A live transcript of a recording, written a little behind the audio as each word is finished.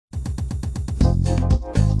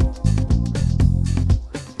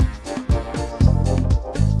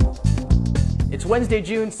Wednesday,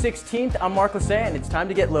 June 16th. I'm Mark Lassay, and it's time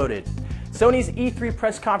to get loaded. Sony's E3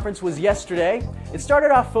 press conference was yesterday. It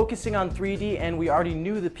started off focusing on 3D, and we already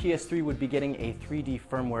knew the PS3 would be getting a 3D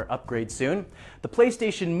firmware upgrade soon. The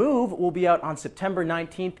PlayStation Move will be out on September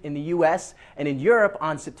 19th in the US, and in Europe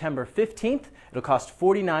on September 15th. It'll cost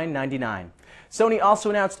 $49.99. Sony also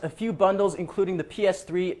announced a few bundles, including the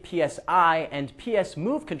PS3, PSI, and PS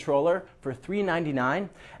Move controller for $399.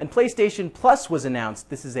 And PlayStation Plus was announced.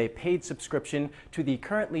 This is a paid subscription to the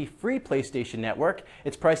currently free PlayStation Network.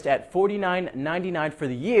 It's priced at $49.99 for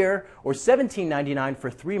the year, or $17.99 for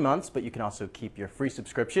 3 months, but you can also keep your free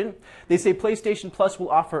subscription. They say PlayStation Plus will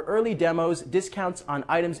offer early demos, discounts on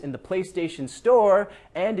items in the PlayStation Store,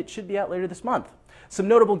 and it should be out later this month. Some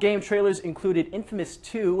notable game trailers included Infamous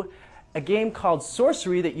 2, a game called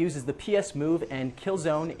Sorcery that uses the PS Move, and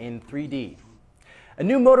Killzone in 3D. A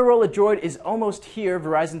new Motorola Droid is almost here.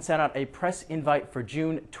 Verizon sent out a press invite for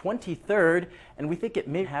June 23rd, and we think it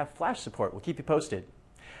may have flash support. We'll keep you posted.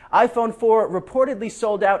 iPhone 4 reportedly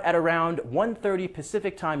sold out at around 1:30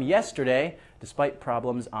 Pacific time yesterday, despite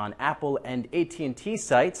problems on Apple and AT&T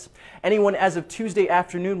sites. Anyone as of Tuesday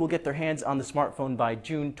afternoon will get their hands on the smartphone by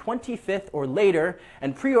June 25th or later,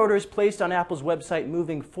 and pre-orders placed on Apple's website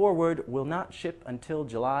moving forward will not ship until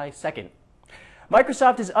July 2nd.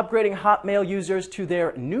 Microsoft is upgrading Hotmail users to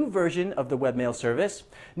their new version of the webmail service.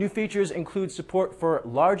 New features include support for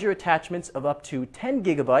larger attachments of up to 10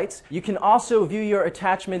 gigabytes. You can also view your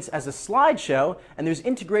attachments as a slideshow, and there's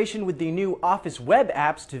integration with the new Office web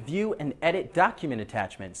apps to view and edit document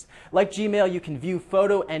attachments. Like Gmail, you can view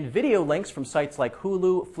photo and video links from sites like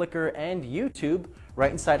Hulu, Flickr, and YouTube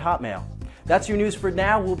right inside Hotmail. That's your news for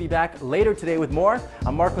now. We'll be back later today with more.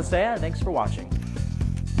 I'm Mark Lassay. Thanks for watching.